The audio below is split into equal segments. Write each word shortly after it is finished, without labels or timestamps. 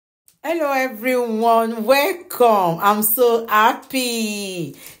Hello everyone, welcome. I'm so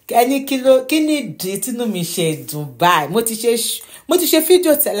happy. Ẹni kíni ìdí tínú mi ṣe dùn báyìí. Mo ti ṣe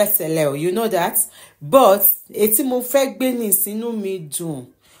fídíò tẹ́lẹ̀tẹ́lẹ̀ o, you know that. But etí mo fẹ́ gbé ní sínú mi dùn.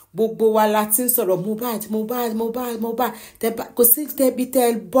 Gbogbo wa la ti ń sọ̀rọ̀ Muhbad. Kò sí tẹ́bi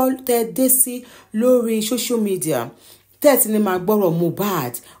tẹ́ dé sí lórí social media. Tẹ́tí ni máa gbọ́rọ̀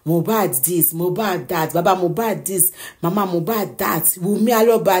Muhbad this, Muhbad that, Baba Muhbad this, Mama Muhbad that, Wunmi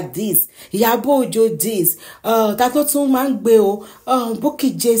Aloba this, Iyabo Ojo this, Tato tún máa ń gbé o,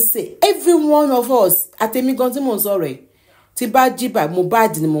 Bukky Jesse, every one of us, àtèmi gan tí mo sọ̀rọ̀ ẹ̀, tí bá jí bá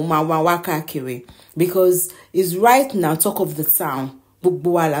Muhbad ni mo máa wá káàkiri, because it's right now talk of the town,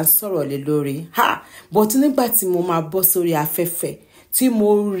 gbogbo wa la ń sọ̀rọ̀ lé lórí, but nígbà tí mo máa bọ́ sórí afẹ́fẹ́, tí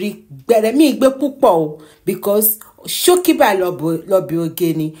mo rí gbẹ̀rẹ̀ mi gbé púpọ̀ o, because ṣókí bá lọ́bì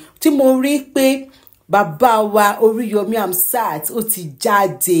oge ni tí mo rí pé bàbá wa Oriyomi Hamzat ó ti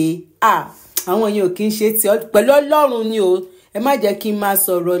jáde àwọn yẹn ò kí ń ṣe tí pẹ̀lú Ọlọ́run ni o ẹ má jẹ́ kí n máa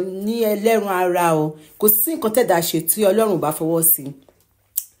sọ̀rọ̀ ní ẹlẹ́run ara o kò sí nǹkan tẹ̀dá ṣe tí Ọlọ́run bá fọwọ́ sí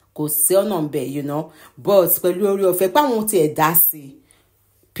kò sí ọ̀nà ńbẹ̀ you know but pẹ̀lú orí ọ̀fẹ́ páwọn ti ẹ̀ dá sí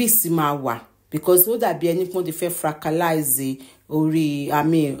peace máa wà because ó dàbí ẹni pé wọ́n ti fẹ́ fracalize orí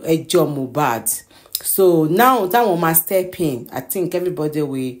ẹjọ́ Muhbad. So now táwọn máa step in, I think everybody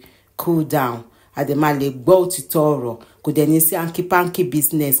will cool down. Àdèmá lè gbọ́ òtítọ́ ọ̀rọ̀ kò dẹ̀ ní sí hanky-panky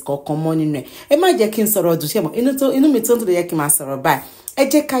business kankan mọ́ nínú ẹ̀. Ẹ má jẹ́ kí n sọ̀rọ̀ ọdún ṣẹ́mọ̀ inú mi tó ń tó lè yẹ kí n máa sọ̀rọ̀ báyìí. Ẹ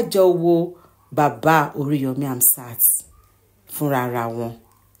jẹ́ ká jọ wo bàbá Oriyomi Hamzat fúnra ara wọn.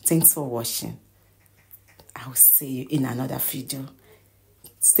 Thanks for watching. I will see you in another video.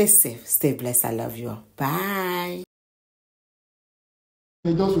 Stay safe, stay blessed. I love you all. Bye.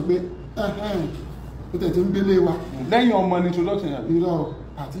 Ó tẹ̀ tó ń gbélé wa. Lẹ́yìn ọmọ ní introduction yàrá. Irọ́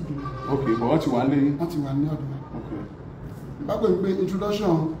àti ìgbìmọ̀. Ok, but wọ́n ti wà lẹ́yìn. Wọ́n ti wà ní ọdún. Ok. Bá pè pé introduction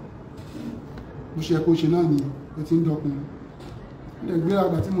mo ṣe ẹ̀kọ́ ṣe náà ni ó ti ń dọkun. Ó lè gbéra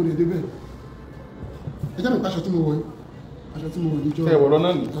àgbà tí mo lè débẹ̀. Ẹ jẹ́ mi pàṣọ tí mo wọ̀ yìí. Aṣọ tí mo wọ̀ níjọ́. Ṣé ìwọ̀rọ̀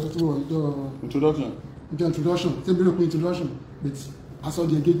náà ni? Aṣọ tí mo wọ̀ níjọ́. Introduction. Níjọ́ introduction. Ṣé mi rò pé introduction but aṣọ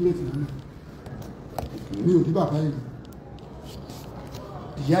di engagement náà. Mi ò rí bàbá yìí.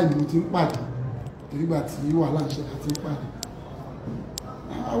 Ìyá mi mo ti ń pàdé. Nígbà tí wàhálà ń ṣe àti ìpàdé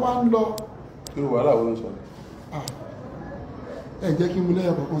àwa ń lọ. Irú wàhálà wo ló ń sọ? Ẹ jẹ́ kí n mú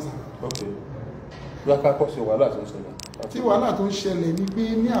lẹ́yọ̀ kọ̀ọ̀kan sà. Ok, bí a ká kọ́ sí wàhálà tó ń ṣẹlẹ̀. Tí wàhálà tó ń ṣẹlẹ̀ ni pé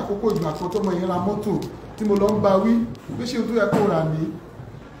ní àkókò ìgbà kan tó mọ ìyẹn ra mọ́tò tí mo lọ ń bá wí pé ṣé o tó yẹ kó rà ní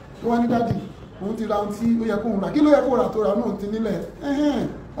wọ́n ní dádì òun ti ra ohun tí ó yẹ kó rà kí ló yẹ kó rà tó rà náà ti nílẹ̀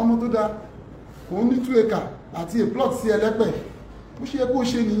ọmọ tó dáa òun ní 2 acre àti a plot sí ẹlẹ́pẹ̀ bó ṣe yẹ kó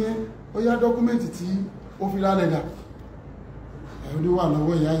ṣe nìyẹn ó yá dọ́kúmẹ́ntì tí ó fi rálẹ̀ dà ẹ̀rọ ló wà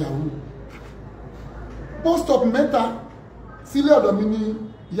lọ́wọ́ ìyá ìyàwó post-op mẹ́ta sílé ọ̀dọ̀ mi ní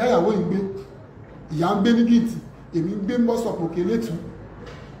ìyá ìyàwó ìgbé ìyá ń gbé ní gíìtì èmi ń gbé post-op òkè létú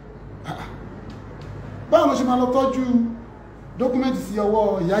báwo ló ṣe máa lọ tọ́jú dọ́kúmẹ́ntì sí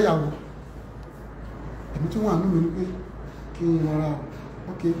ọwọ́ ìyá ìyàwó èmi tún wà nínú mi pé kí n rọra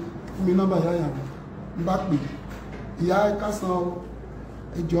ok fún mi nọ́mbà ìyá ìyàwó ń bá pè ìyá kásán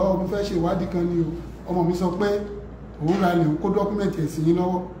ẹjọ́ ọmọ fẹ́ ṣe ìwádìí kan ní o ọmọ mi sọ pé òun ra ilẹ̀ kó dọ́kúmẹ̀ntì ẹ̀sìn yín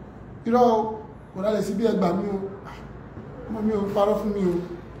lọ́wọ́ irọ́ kò rálẹ̀ sí bí ẹgbà mí o ọmọ mi ò parọ́ fún mi o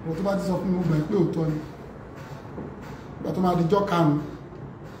ọ̀rọ̀ tó bá ti sọ fún mi mo gbà pé òótọ́ ni ìgbà tó máa dijọ́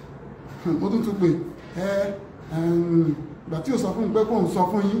karùn-ún mo tún pè ìgbà tí ò sọ fún mi pé kóun sọ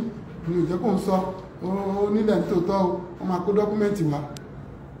fún yín ni ò jẹ́ kóun sọ ó nílẹ̀ nítòótọ́ o wọ́n máa kó dọ́kúmẹ̀ntì wá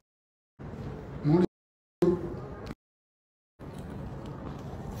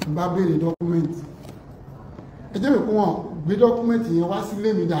bá béèrè dọ́kúmẹ́ntì ẹ jẹ́ mi kó wọn gbé dọ́kúmẹ́ntì yẹn wá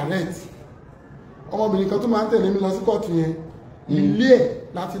sílé mi direct ọmọbìnrin kan tó máa ń tẹ̀lé mi lọ sí kóòtù yẹn ilé ẹ̀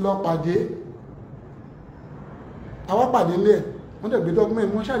láti lọ pàdé àwa pàdé ilé ẹ̀ wọ́n dẹ̀ gbé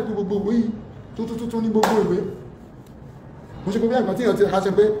dọ́kúmẹ́ntì wọ́n ṣàrí pé gbogbo ìwé yìí tuntun ní gbogbo ìwé mo ṣe pé bí ẹ̀gbọ́n tí èèyàn ti ká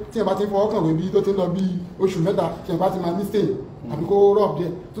ṣe pé tí èèyàn bá ti fọwọ́ kàn wé bí tó ti ń lọ bí oṣù mẹ́ta tí èèyàn bá ti máa ní stay àbí kó rọ̀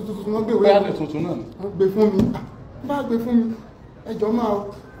díẹ̀ tuntun wọ́n gbé ìwé wọ́n gbé fún mi bá gbé fún mi ẹjọ́ máa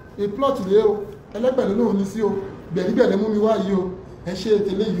a plot lé o ẹlẹ́gbẹ̀lẹ́ lóhun ní sí o gbẹ̀rígbẹ̀lẹ́ mú mi wá yìí o ẹ ṣe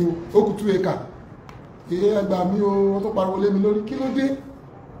tẹ́lẹ̀ yìí o ó kù 2 acre èyí ẹgbà mi o wọ́n tó pariwo lé mi lórí kí ló dé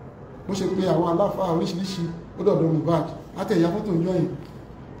mo ṣe pé àwọn aláfáà oríṣiríṣi ó dọ̀dọ̀ Muhbad látẹ̀yà fọ́tò ìjọ yìí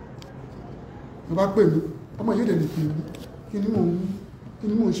mo bá pè mí ọmọ yóò dẹ̀ lè pè mí kí ni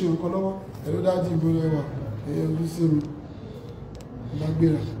mò ń ṣe nǹkan lọ́wọ́ ẹ̀rọ dájú ìbò rẹwà ẹ̀yẹ ojú sí mi bá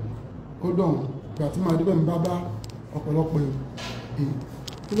gbéra ó dọ̀wọ́n ìgbà tí màá débẹ̀ mi bá ọ̀pọ̀lọpọ̀ èrò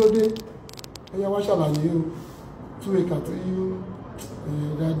kí ló dé ẹyẹ wá ṣàlàyé o 2 acre tí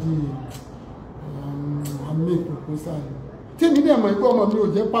dájú àmì proposal tèmi dẹ̀ mọ̀ pé ọmọ mi ò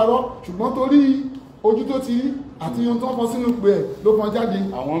jẹ́ parọ́ ṣùgbọ́n torí ojú tó ti rí àti ohun tó ń fọ́ sínú pé ẹ̀ ló fọ́n jáde.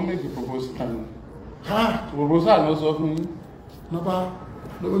 àwọn méjì proposal proposal ló sọ fún yín. lọ́ba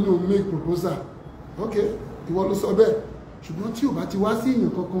ló ní òun make proposal ok ìwọ ló sọ bẹ́ẹ̀ ṣùgbọ́n tí ò bá ti wá sí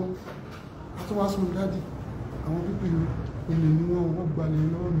èèyàn kankan a tún wá sún dáàdì àwọn pípé mi olè ní wọ́n gbalẹ̀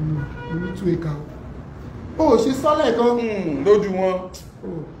lọ́wọ́ mi ní 2 acre ó ṣe sọ́lẹ̀ kan lójú wọn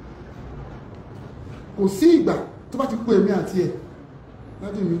kò sí ìgbà tó bá ti kú èmi àti ẹ̀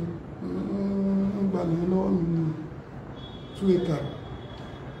dáàdì mi ń gbalẹ̀ lọ́wọ́ mi ní 2 acre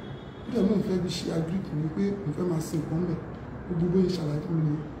bí ẹ̀ mú ìfẹ́ bí ṣe agric ní pé ìfẹ́ máa sin nǹkan bẹ̀ gbogbo ìṣàlàyé fún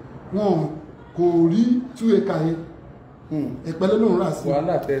mi wọn kò rí 2 acre yẹn ẹ̀pẹ́lẹ́ ló ń rà sí.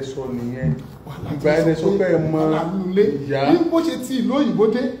 wàhálà tẹ sọ nìyẹn ìgbà ẹni sọ pé ẹ mọ ìyá bí bó ṣe ti ìlú òyìnbó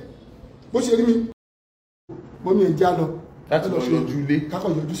dé bó ṣe rí mi mo ní ẹja lọ láti lọ yọjú ilé kákọ̀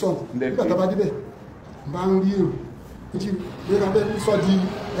yọjú sọ̀rọ̀ nígbà tó bá débẹ̀ bá ń rí èrò méjì lórí abẹ́ sọ di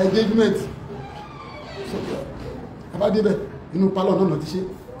engagement bá débẹ̀ inú pálọ̀ náà ti ṣe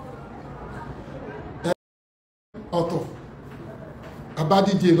ọ̀tọ̀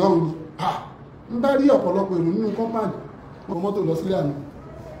àbádíje lọ́rùn ń bá rí ọ̀pọ̀lọpọ̀ èrò nínú kọ́mpáàdì wọn mọ́tò lọ sílé àná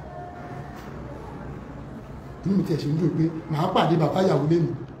inú mi ti ẹ̀ṣẹ̀ ń dùn pé màá pàdé bàbá ìyàwó lẹ́nu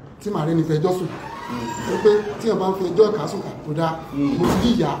tí màá rẹ́ni fẹjọ́ sùn pé tí wọ́n bá ń fẹjọ́ ìkà sùn kà tó dáa mo ti rí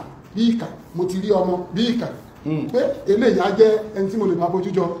ìyá bí ìkà mo ti rí ọmọ bí ìkà pé eléyà jẹ́ ẹni tí mo lè máa bójú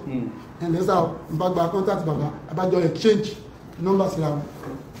jọ ẹ̀lẹ́sà ń bá gba kọ́ńtàtì bàbá abájọ exchange nọ́mbà síra wọn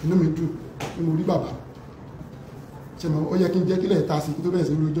inú mi dùn pé mo rí bàbá ṣẹ̀mọ̀ ó yẹ kí n jẹ́ kílẹ̀ ta sí kí tó bẹ̀rẹ̀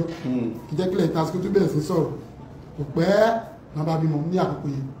sí lójọ́ kí jẹ́ kílẹ̀ ta sí kí tó bẹ̀rẹ̀ sí sọ̀rọ̀ kò pẹ́ náà bá bímọ ní àkókò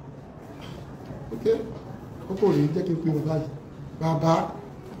yẹn ok àkókò rèé jẹ́ kí n pe bàbá yìí bàbá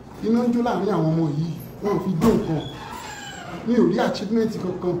iná ń jó láàrin àwọn ọmọ yìí wọn ò fi gbé nǹkan mi ò rí achievement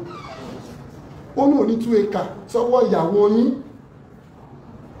kankan ó ní òní 2 acre sọ́wọ́ ìyàwó yín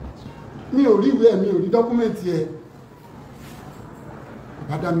mi ò rí ìwé ẹ̀ mi ò rí dọ́kúmẹ̀ntì ẹ̀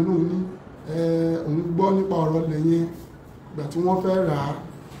bàbá dá mi lóhùn ní òun gbọ́ nípa ọ̀rọ̀ lẹ́yìn ìgbà tí wọ́n fẹ́ rà á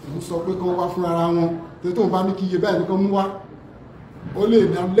òun sọ pé kán wá fún ara wọn tó tóun bá ní kí iye báyìí nìkan mú wá ó lè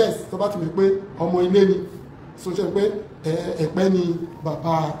dá less tó bá ti mọ̀ pé ọmọ ilé ni so ṣe pé ẹ̀pẹ́ ni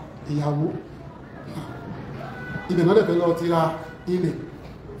bàbá ìyàwó ibẹ̀ náà lẹ́fẹ̀ẹ́ lọ ti ra ilẹ̀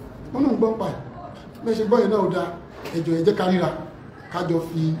wọ́n náà gbọ́n pa ẹ̀ bẹ́ẹ̀ ṣe gbọ́ yẹn náà ó da ẹjọ́ ẹ̀jẹ̀ káríra kájọ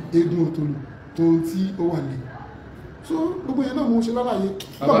fi eégún òtòlù tó tí ó wà lẹ̀ so gbogbo yẹn náà mo ṣe lálàyé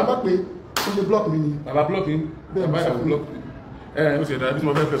bọ́ọ̀ bá pé ó ṣe block mi ni. bàbá block mi bàbá yà block mi ó ṣe dáa bí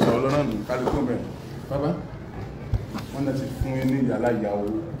mo fẹ́ fẹ́ sọ̀rọ̀ lọ́nà nù ká lè fún bẹ́ẹ̀ bàbá wọ́n náà ti fún yín ní ìyàlá ìyàwó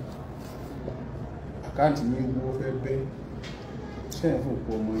àkáǹtì ní owó fẹ́ bẹ́ ṣẹ́yìn fún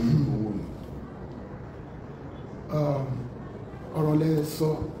òpó ọmọ yìí owó ni. ọ̀rọ̀ lẹ sọ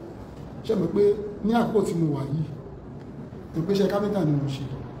ṣe mọ̀ pé ní àkókò tí mo wà yìí ìpèsè kápẹ́ntà ni mo ṣe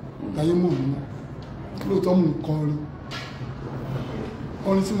láyé mọ̀ mí lóòótọ́ mo ń kọ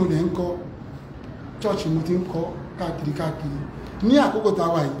orin tí mo lè ń kọ church mo ti ń kọ káàkiri ní àkókò tá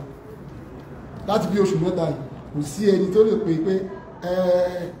a wà yìí láti bí oṣù mẹ́ta yìí kò sí ẹni tó lè pè pé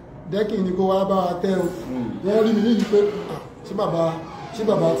dẹ́kì ni kó wá bá wa tẹ́ o wọ́n rí mi níyìí pé ṣé bàbá tí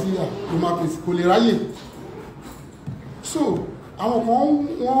ló máa pèsè kò lè ráyè so àwọn kan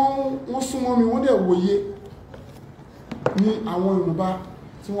wọ́n súnmọ́ mi wọ́n dẹ̀ wòye ní àwọn ìwọ̀nba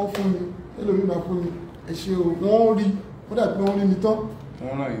tí wọ́n fún mi ẹlòmí bá fún mi ẹ ṣé o wọ́n rí wọ́n dàbí wọ́n rí mi tán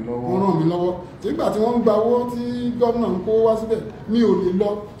wọ́n ràn mí lọ́wọ́ nígbà tí wọ́n ń gba owó tí gómìnà ń kó wá síbẹ̀ mi ò lè lọ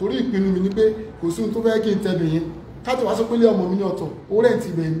torí ìpinnu mi ni pé kò sí ohun tó fẹ́ kí n tẹ̀lé yẹn káàtì wá sọ pé ilé ọmọ mi ní ọ̀tọ̀ ó rẹ̀ ti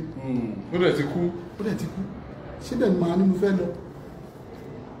bẹ̀ ni ó dẹ̀ ti kú síbẹ̀ ni màá ní mo fẹ́ lọ.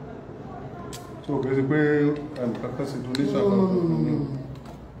 tó kẹ́ sí pé kankan sí donation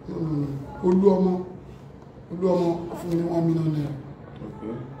olú ọmọ fún mi ní 1 million naira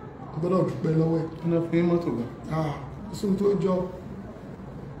gbọ́dọ̀ dúpẹ́ lọ́wọ́ ẹ̀. ó náà fún yín mọ́tò gan. sún tó jọ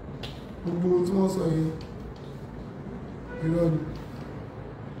gbogbo tí wọ́n sọ yìí irọ́ ni.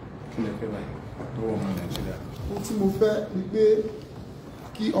 kí lè fẹ́ báyìí tó wọ́n ọmọ nàìjíríà. ohun tí mo fẹ́ ni pé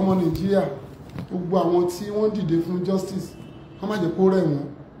kí ọmọ nàìjíríà gbogbo àwọn tí wọ́n dìde fún justice wọ́n má jẹ́ kó rẹ̀ wọ́n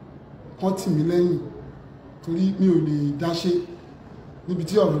kán tì mí lẹ́yìn torí mi ò lè dáṣe níbi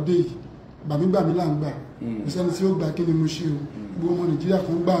tí ọ̀rọ̀ dé yìí gbàmígbàmí là ń gbà kò sẹ́ni tí ó gbà kí ni mo ṣe o gbogbo ọmọ nàìjíríà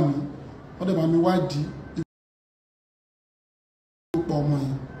kan gbà mí wọ́n dẹ̀ bá mi wádìí ìpò ọmọ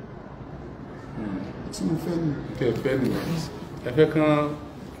yìí tí mo fẹ́ nù. kí ẹ fẹ́ nìyẹn ẹ fẹ́ kán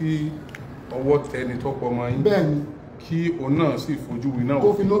kí ọwọ́ tẹni tọ́pọ̀ ọmọ yín bẹ́ẹ̀ ni kí òun náà sì fojú winá òfin.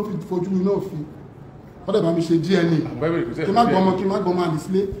 kó fi náà fojú winá òfin wọ́n dẹ̀ bá mi ṣe DNA kí má gbọ́mọ àlè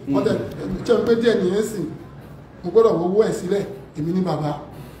sílé wọ́n dẹ̀ ṣe pé DNA yẹn sìn mo gbọ́dọ̀ wọ́wọ́ ẹ̀ sílẹ̀ èmi ní bàbá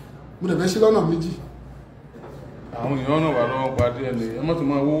mo dẹ̀ fẹ́ ṣe lọ́nà méjì. àwọn èèyàn náà wà lọ́wọ́ pa DNA ẹ mọ́tò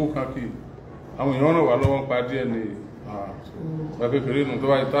máa wówó kan kì í àwọn èèyàn náà wà lọ́wọ́ pa DNA kékeré nù tó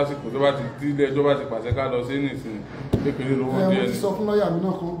bá ti tásìkò tó bá ti tí ilé ẹjọ́ bá ti pàṣẹ ká lọ sí nìsín kékeré lówó DNA. wọ́n ti sọ fún lọ́ọ̀yà mi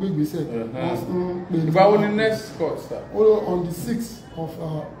náà kan gbé ìgbésẹ̀. ìgbà wo ni next court sir? On the 6th of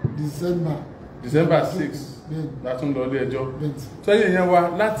December. December 6 látún lọ ilé ẹjọ́. sẹ́yìn yẹn wá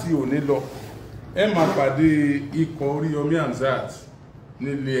láti òní lọ ẹ máa pàdé ikọ̀ Oriyomi Hamzat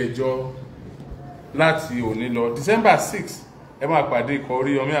nílé ẹjọ́ láti òní lọ December 6 ẹ máa pàdé ikọ̀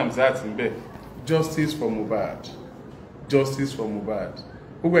Oriyomi Hamzat níbẹ̀ justice for Muhbad justice for Muhbad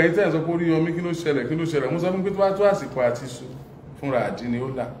gbogbo ẹ̀yin tẹ́ ẹ̀ sọ pé Oriyomi kí ló ṣẹlẹ̀ mo sọ fún pé tó bá tó àsìkò àti sùn fúnra àdín ni ó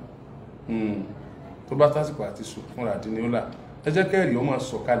là tó bá tó àsìkò àti sùn fúnra àdín ni ó là ẹ jẹ́ kẹ́rì ọmọ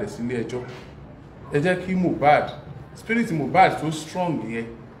sọ̀kalẹ̀ sílé ẹjọ́ ẹ jẹ́ kí Muhbad spirit Muhbad tó strong yẹn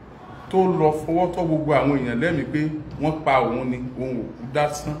tó lọ fọwọ́ tọ́ gbogbo àwọn èèyàn lẹ́mìí pé wọ́n pa òun ni òun òkú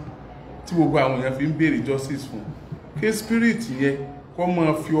dásán tí gbogbo àwọn èèyàn fi ń béèrè justice fún kí spirit yẹn kó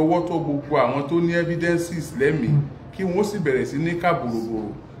máa fi ọwọ́ tọ́ gbogbo àwọn tó ní evidences lẹ́mìí kí wọ́n sì bẹ̀rẹ̀ sí ní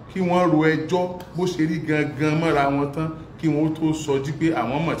kàbòròbòrò kí wọ́n ro ẹjọ́ bó ṣe rí gangan mọ́ra wọn tán kí wọ́n tó sọjí pé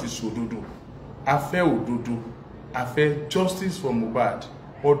àwọn mọ̀ ti sòdodo a fẹ́ òdodo a fẹ́ justice for Muhbad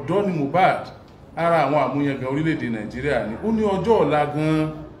ọ̀dọ́ ni Muhbad ara àwọn àmúyangàn orílẹ̀-èdè Nàìjíríà ni ó ní ọjọ́ ọ̀la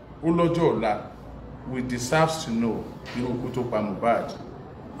gan-an ó lọ́jọ́ ọ̀la we deserve to know irú ikú tó pa Muhbad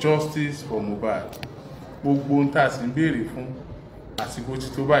justice for Muhbad gbogbo ohun tá a sì ń béèrè fún àsìkò tí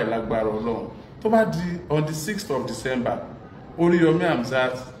tó báyìí lágbára Ọlọ́run tó bá di on the 6th of December Oriyomi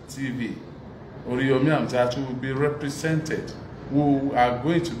Hamzat TV Oriyomi Hamzat will be represented who are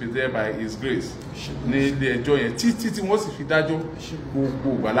going to be there by his grace ní ilé ẹjọ́ yẹn títí tí wọ́n sì fi dájọ́ gbogbo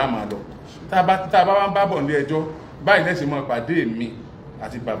ìgbàlá máa lọ tá a bá ń bábọ̀ ní ẹjọ́ báyìí lẹ́sìn mọ́ pàdé mi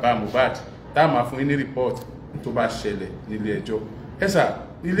àti bàbá Muhbad tá a máa fún yín ní report tó bá ṣẹlẹ̀ nílé ẹjọ́ ẹ̀sà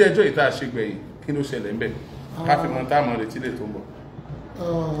ilé ẹjọ́ yìí tá a ṣe gbẹ̀yìn kí ló ṣẹlẹ̀ ńbẹ̀ ká fi mọ tá a mọ̀ retí lè tó ń bọ̀.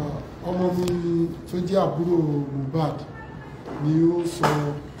 ọmọ mi tó jẹ́ àbúrò Muhbad ni ó sọ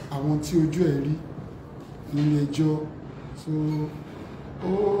àwọn tí ojú ẹ̀ rí nílé ẹjọ́ so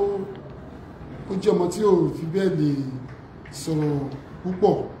ó jẹ́ ọmọ tí ò fi bẹ́ẹ̀ lè sọ̀rọ̀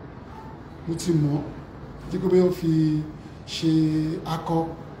púpọ̀ mo ti mọ̀ dípò bí wọ́n fi ṣe akọ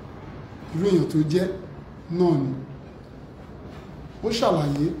irú èèyàn tó jẹ́ náà ni ó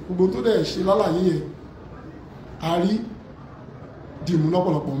ṣàlàyé gbogbo tó dẹ̀ ṣe lálàyé yẹn a rí dìmú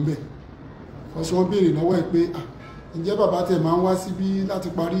lọ́pọ̀lọpọ̀ ń bẹ̀ ọ̀sán wọ́n béèrè lọ́wọ́ ẹ̀ pé ǹjẹ́ bàbá tẹ̀ máa ń wá síbí láti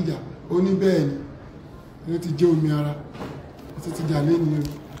parí ìjà ó ní bẹ́ẹ̀ ni ó ti jẹ́ omi ara ó ti jà lé ní o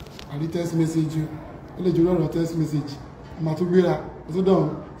àrí text message ó lè jẹ́ ọ̀rọ̀ text message ọmọ tó gbéra ó tó dàn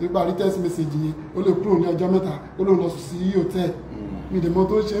tó parí text message yẹn ó lè kúrò ní ọjọ́ mẹ́ta ó lóun lọ sùn sí hòtẹ́ẹ̀lì mi dẹ̀ mọ̀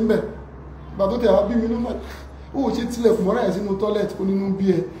tó ṣe ń bẹ̀ ìgbà tó tẹ̀ wá bí mi ló mọ̀ ó ṣe tilẹ̀ fún mọ́ra ẹ̀ sínú tọ́lẹ̀tì ó nínú bí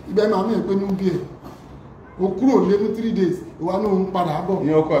ẹ ìgbà máa mí ẹ̀ pé nínú bí ẹ ó kúrò lé fún 3 days ìwà náà ń padà bọ̀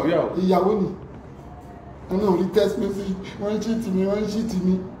ìyàwó ni wọn náà rí text message wọ́n ń ṣí tì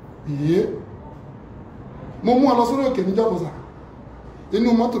mí èyí mo mú ọ lọ sórí òkè níjọ́ kọsà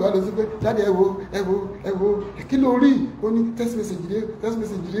inú mọ́tò rẹ̀ lọ sí pé jáde ẹ̀wò kí ló rí ó ní text message rí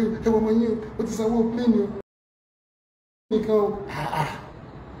ẹ̀wọ̀ ọmọ yín ó ti sanwó plane o nìkan o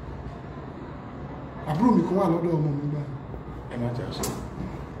àbúrò mi kan wà lọ́dọ̀ ọmọ mi gbà. ẹ má jà sọ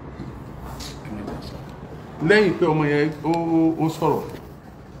lẹ́yìn pé ọmọ yẹn ó sọ̀rọ̀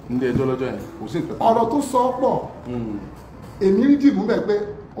nílé ẹjọ́ lọ́jọ́ yẹn kò sí nǹkan. ọ̀rọ̀ tó sọ pọ̀ èmi rí dìbò bẹ́ẹ̀ pé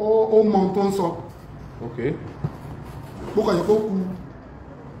ó mọ ohun tó ń sọ. bó kàn yẹ kó kú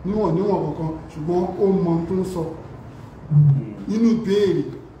níwọ̀n kankan ṣùgbọ́n ó mọ ohun tó ń sọ nínú ìbéèrè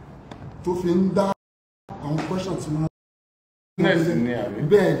tó fi ń dá àwọn question tí wọ́n. witness ni àbí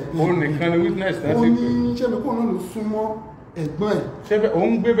bẹ́ẹ̀ òun nìkan ni witness náà ti pè. ó ní ṣẹ́mi kó náà ló súnmọ́ ẹ̀gbọ́n ẹ̀. ṣé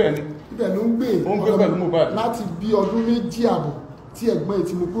òun gbé bẹ́ẹ̀ ni. ibẹ̀ ló ń gbé pẹ̀lú Muhbad láti bí ọdún 2 àbọ̀ tí ẹ̀gbọ́n ẹ̀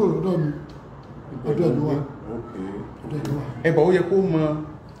ti mú kúrò lọ́dọ̀ mi ọ̀dọ̀ ẹ̀ ló wà. ẹ̀bà ó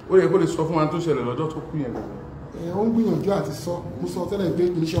yẹ kó lè sọ fún wa tó ṣẹlẹ̀ lọ́jọ́ tó kú yẹn. ó ń gbìyànjú àti sọ mo sọ tẹ́lẹ̀ pé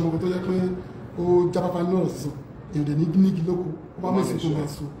kì í ṣe ọmọ tó yẹ pé ó jáfáfá ní ọ̀rọ̀ sísọ èèyàn dẹ̀ ní gínígi lóko ó bá mọ̀ sí tó bẹ̀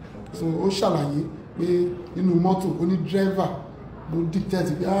so ó ṣàlàyé pé nínú mọ́tò ó ní dírẹ́fà ló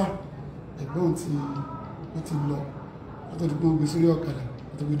dictate pé ẹ̀gbọ́n ti lọ wọ́n tó gbé sórí ọ̀kadà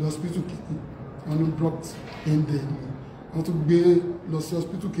wọ́n tó gbé lọ hospital kìí wọ́n ní blocked ended ni wọ́n tó gbé lọ sí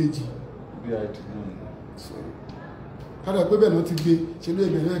hospital kejì kádà pé bẹ́ẹ̀ náà ti gbé ṣe ló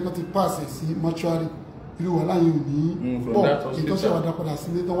ẹgbẹ̀rẹ́ ẹ̀kọ́ ti pàṣẹ sí mortuary irú wà láyé òní pọ̀ ìtọ́sẹ̀ wà dá padà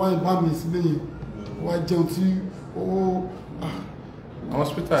sílé tó wáyé bá mi sílé yẹn wá jẹun tí ó àwọn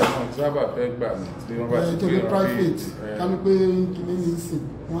hospital náà tí sábà fẹ́ gbà mí tí wọ́n bá ti gbé private ká ní pé kìíní ní ìsìn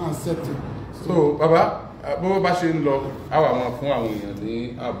wọ́n accept it. So bàbá bó bá ṣe ń lọ àwa máa fún àwọn èèyàn ní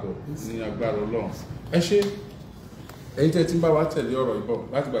ààbọ̀ ní agbára Ọlọ́run ẹ ṣé ẹ̀yin tẹ́ ti ń bá wa tẹ̀lé ọ̀rọ̀ ìbọ̀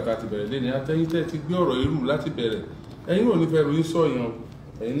láti gbà tá a ti bẹ̀rẹ̀ lé ní àtẹ̀yin tẹ́ ti gbé ọ̀rọ̀ irú láti bẹ̀rẹ̀ ẹ̀yin náà ò ní fẹ́ ròyìn sọ̀yàn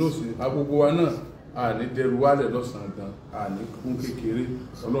ẹ̀yin náà sì agbogbo wa náà àní dẹrù wálẹ̀ lọ́sàn-án gan àní kún kékeré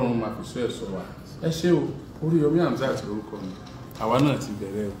ọlọ́run máa fi sọ ẹ̀ sọ wa ẹ ṣé o Oriyomi Hamzat lórúkọ mi àwa náà ti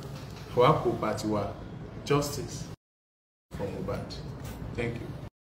bẹ̀rẹ̀ o àwa kò pa tiwa justice for Muhbad. Thank you.